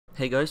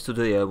Hey guys,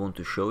 today I want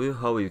to show you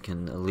how you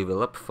can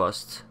level up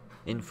fast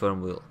in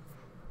Ville.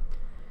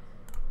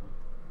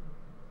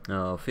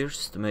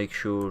 First, make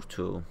sure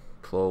to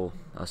plow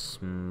as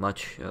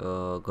much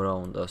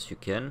ground as you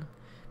can,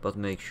 but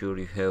make sure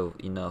you have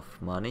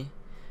enough money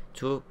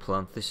to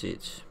plant the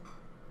seeds.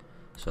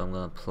 So I'm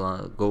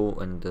gonna go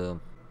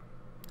and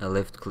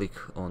left click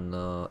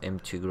on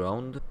empty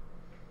ground.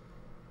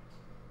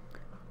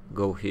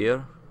 Go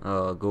here,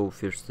 go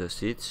first the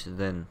seeds,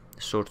 then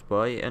sort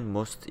by and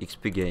most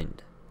XP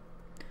gained.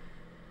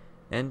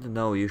 And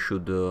now you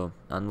should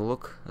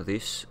unlock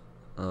this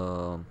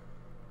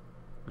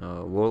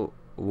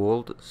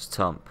walled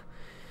stump.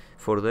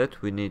 For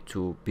that we need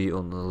to be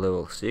on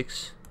level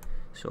 6,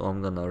 so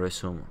I'm gonna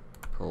resume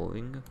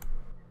plowing.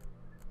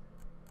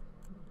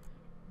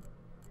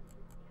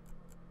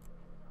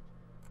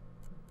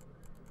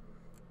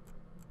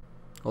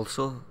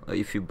 Also,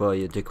 if you buy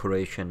a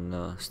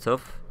decoration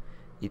stuff,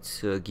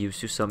 it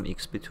gives you some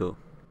XP too.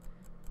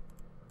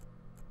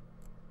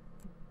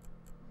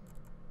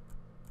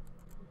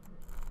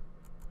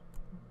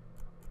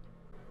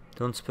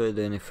 Don't spend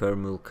any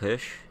Ville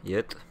cash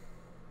yet.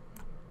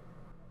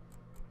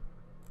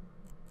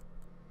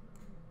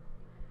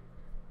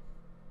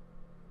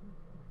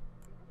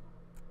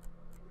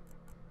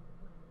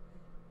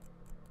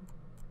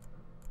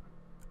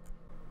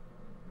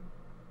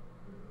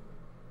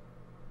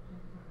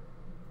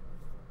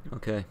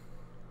 Okay,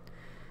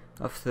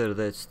 after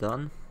that's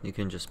done, you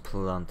can just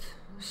plant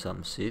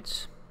some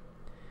seeds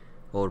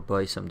or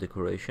buy some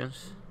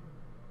decorations.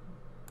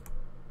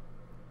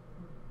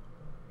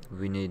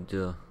 We need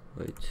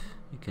wait,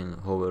 you can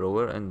hover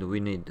over, and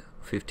we need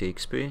 50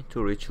 XP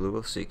to reach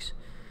level 6,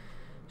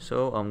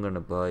 so I'm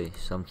gonna buy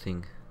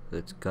something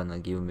that's gonna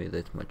give me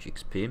that much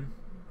XP.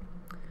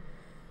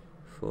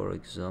 For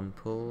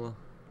example,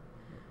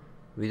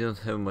 we don't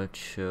have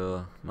much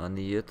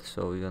money yet,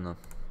 so we're gonna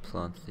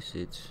plant the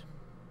seeds.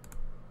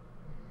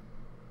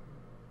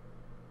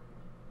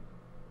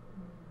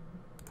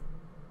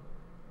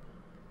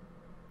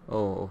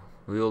 Oh,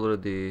 we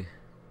already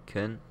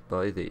can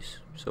buy this,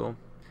 so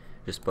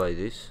just buy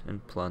this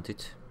and plant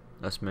it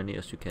as many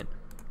as you can.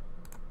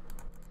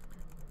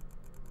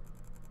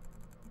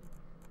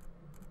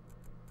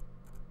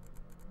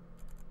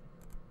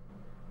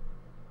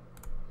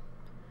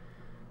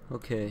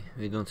 Okay,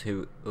 we don't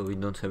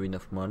have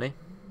enough money,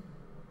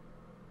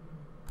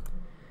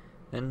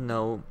 and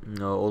now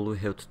all we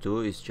have to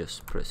do is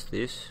just press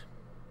this.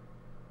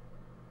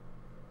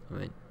 I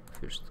mean,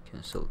 first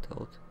cancel it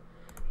out.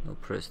 Now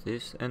press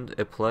this and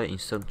apply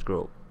instant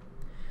grow.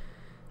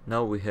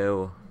 Now we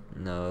have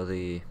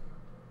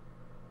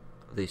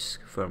this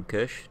farm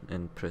cache,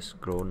 and press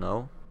grow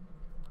now.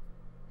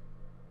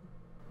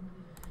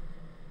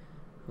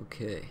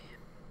 Okay,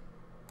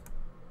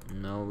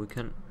 now we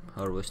can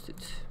harvest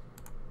it.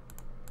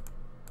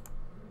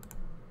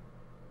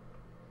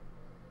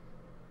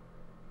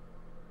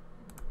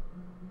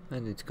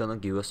 And it's gonna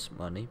give us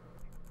money.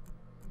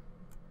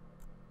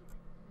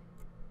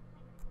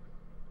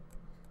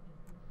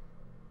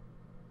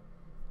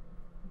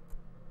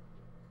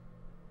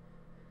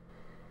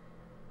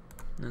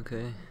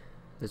 Okay,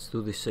 let's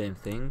do the same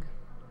thing.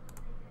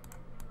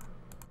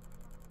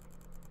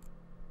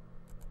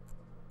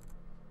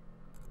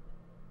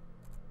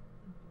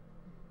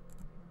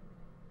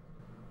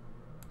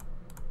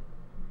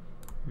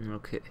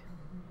 Okay,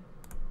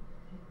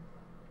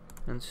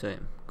 and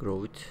same,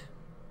 grow it.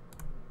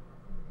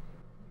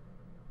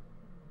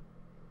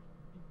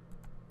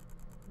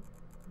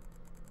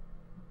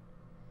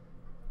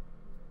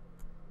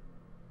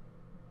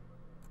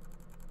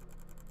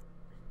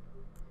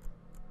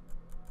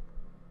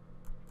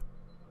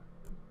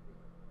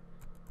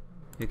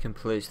 You can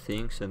place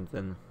things and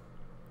then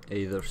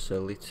either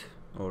sell it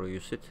or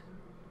use it,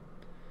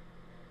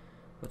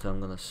 but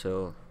I'm gonna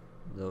sell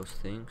those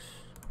things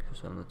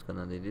because I'm not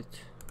gonna need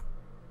it.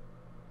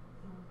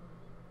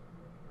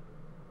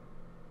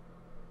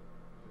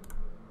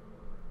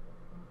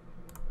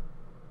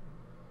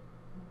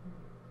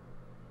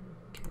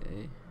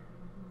 Okay,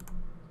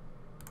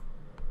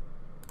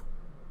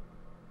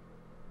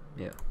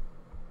 yeah.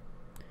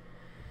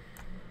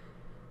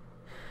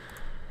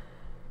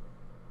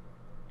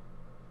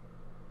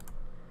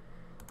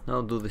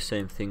 Now do the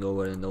same thing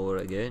over and over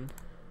again,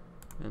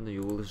 and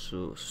you will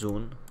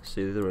soon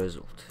see the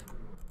result.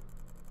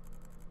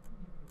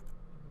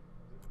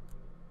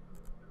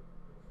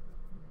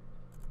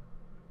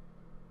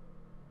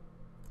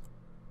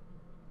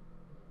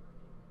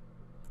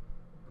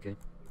 Okay.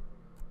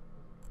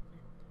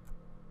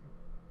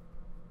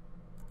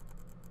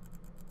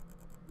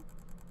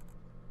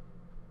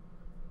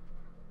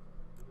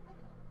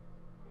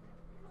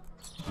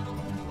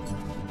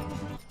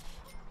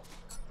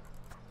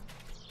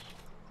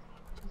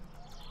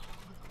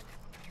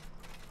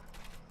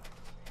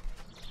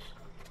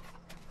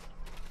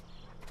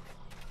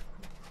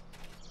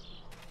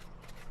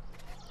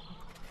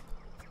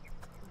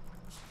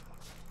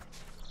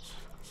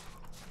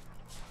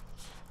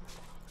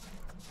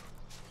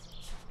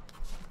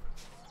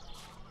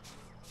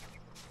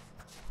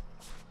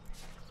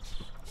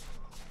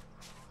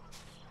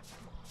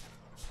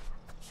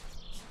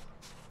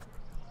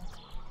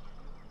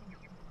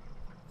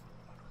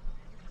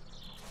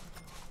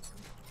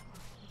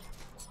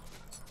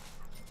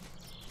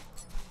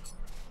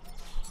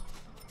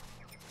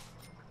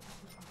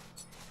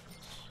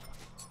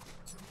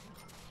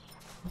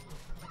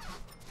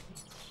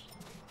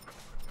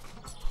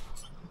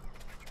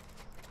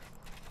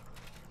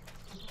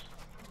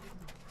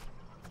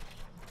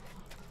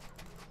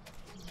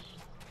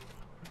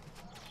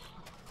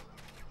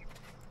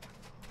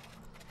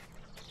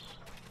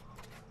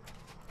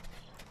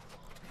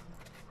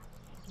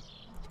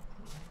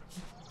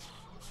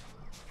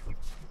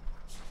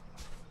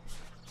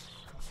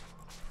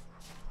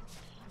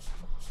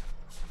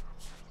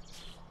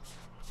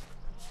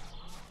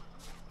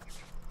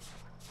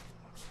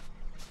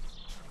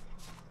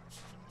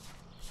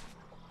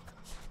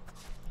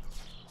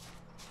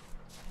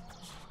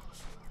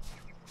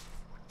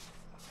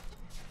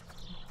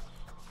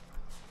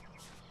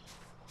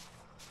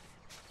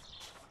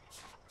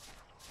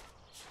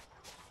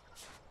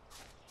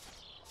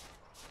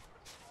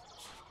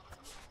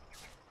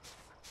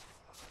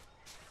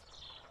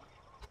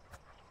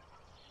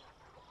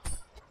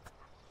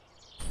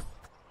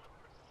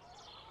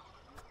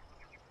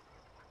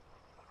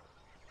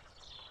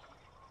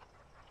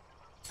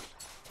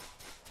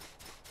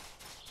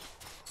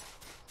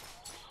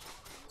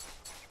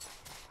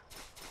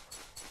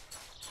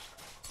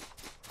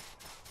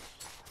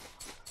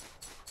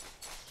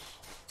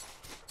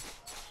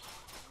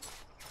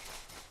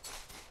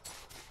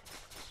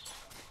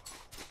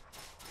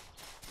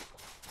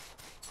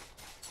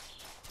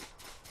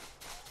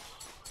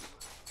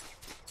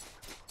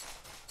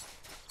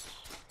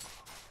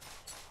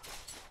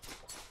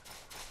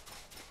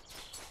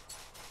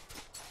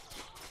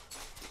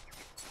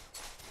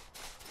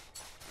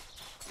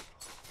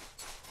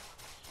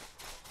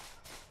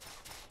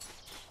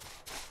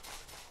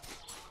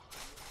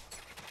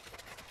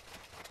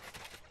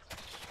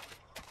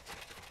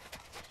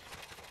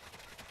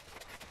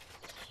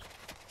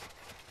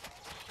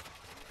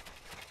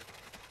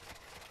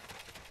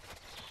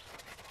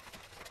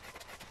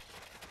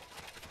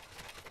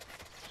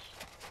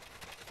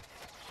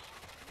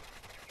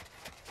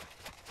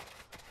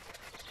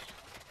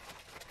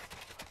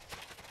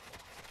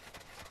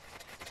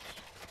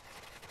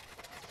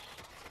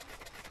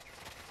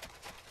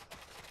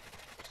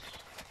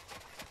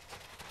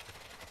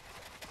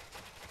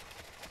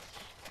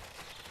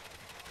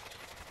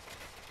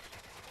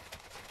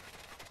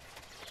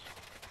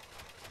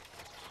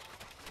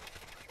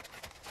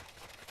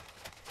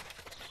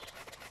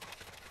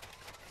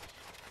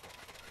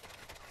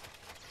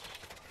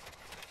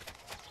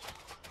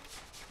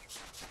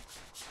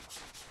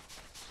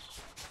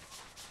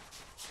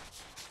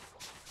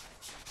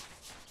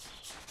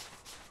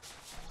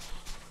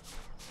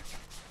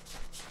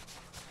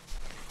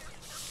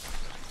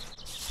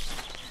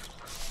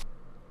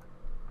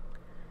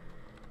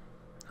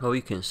 How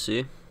you can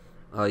see,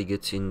 I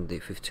get in the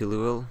 50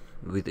 level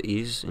with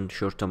ease in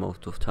short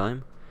amount of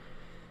time.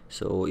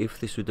 So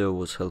if this video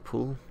was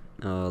helpful,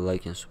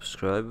 like and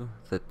subscribe,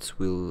 that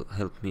will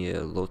help me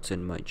a lot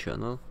in my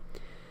channel,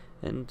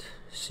 and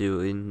see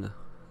you in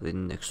the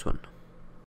next one.